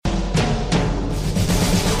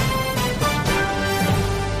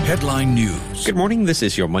Headline News. Good morning, this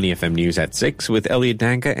is your Money FM News at 6 with Elliot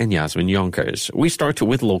Danka and Yasmin Yonkers. We start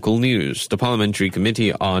with local news. The Parliamentary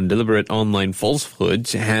Committee on Deliberate Online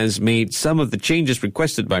Falsehoods has made some of the changes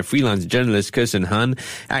requested by freelance journalist Kirsten Han,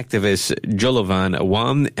 activist Jolovan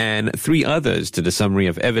Awam, and 3 others to the summary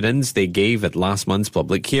of evidence they gave at last month's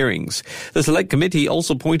public hearings. The Select Committee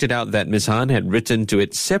also pointed out that Ms. Han had written to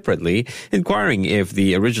it separately, inquiring if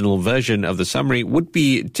the original version of the summary would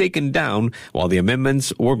be taken down while the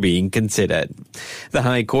amendments were being considered. The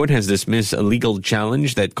High Court has dismissed a legal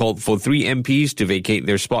challenge that called for 3 MPs to vacate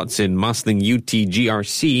their spots in Marsiling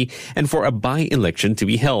UTGRC and for a by-election to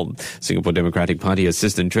be held. Singapore Democratic Party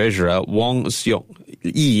Assistant Treasurer Wong Seok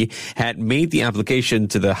Yi had made the application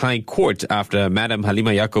to the High Court after Madam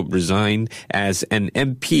Halimah Yacob resigned as an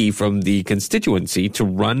MP from the constituency to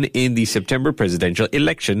run in the September presidential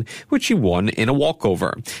election, which she won in a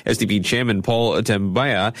walkover. SDP Chairman Paul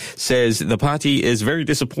Tembaya says the party is very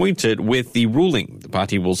disappointed with the ruling. The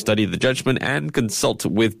party will study the judgment and consult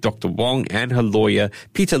with Dr. Wong and her lawyer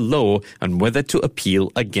Peter Low on whether to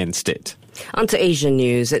appeal against it. On to Asian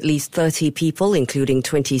news. At least 30 people, including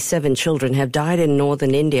 27 children, have died in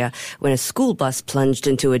northern India when a school bus plunged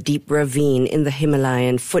into a deep ravine in the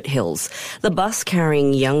Himalayan foothills. The bus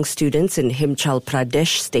carrying young students in Himachal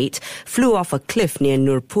Pradesh state flew off a cliff near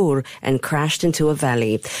Nurpur and crashed into a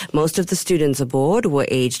valley. Most of the students aboard were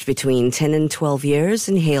aged between 10 and 12 years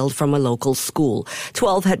and hailed from a local school.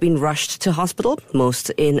 12 had been rushed to hospital, most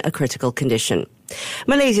in a critical condition.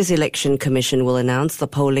 Malaysia's Election Commission will announce the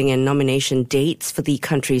polling and nomination dates for the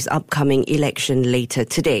country's upcoming election later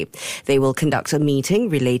today. They will conduct a meeting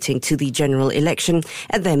relating to the general election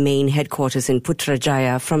at their main headquarters in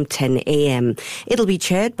Putrajaya from 10 a.m. It'll be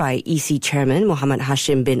chaired by EC Chairman Muhammad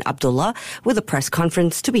Hashim bin Abdullah, with a press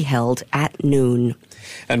conference to be held at noon.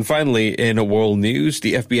 And finally, in world news,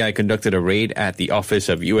 the FBI conducted a raid at the office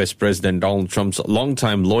of U.S. President Donald Trump's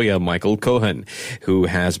longtime lawyer, Michael Cohen, who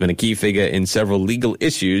has been a key figure in several legal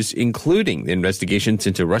issues, including investigations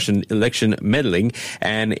into Russian election meddling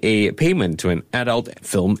and a payment to an adult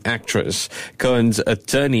film actress. Cohen's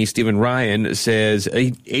attorney, Stephen Ryan, says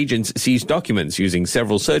agents seized documents using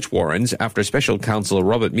several search warrants after special counsel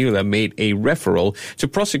Robert Mueller made a referral to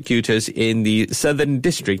prosecutors in the Southern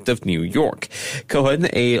District of New York. Cohen,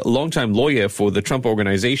 a longtime lawyer for the Trump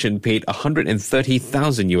Organization, paid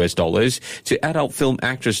 $130,000 to adult film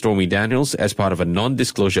actress Stormy Daniels as part of a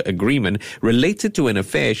non-disclosure agreement related to an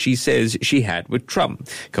affair she says she had with Trump.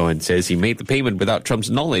 Cohen says he made the payment without Trump's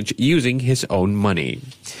knowledge using his own money.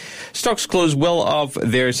 Stocks closed well off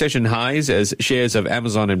their session highs as shares of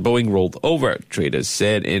Amazon and Boeing rolled over. Traders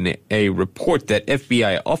said in a report that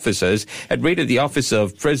FBI officers had raided the office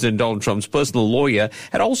of President Donald Trump's personal lawyer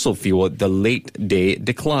had also fueled the late-day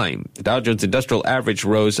decline. The Dow Jones Industrial Average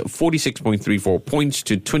rose 46.34 points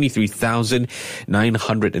to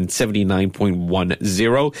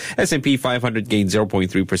 23,979.10. S&P 500 gained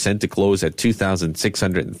 0.3% to close at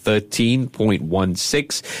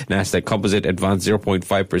 2,613.16. Nasdaq Composite advanced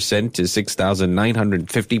 0.5% to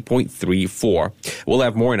 6,950.34. We'll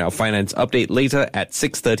have more in our finance update later at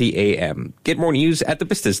 6:30 a.m. Get more news at the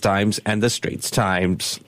Business Times and the Straits Times.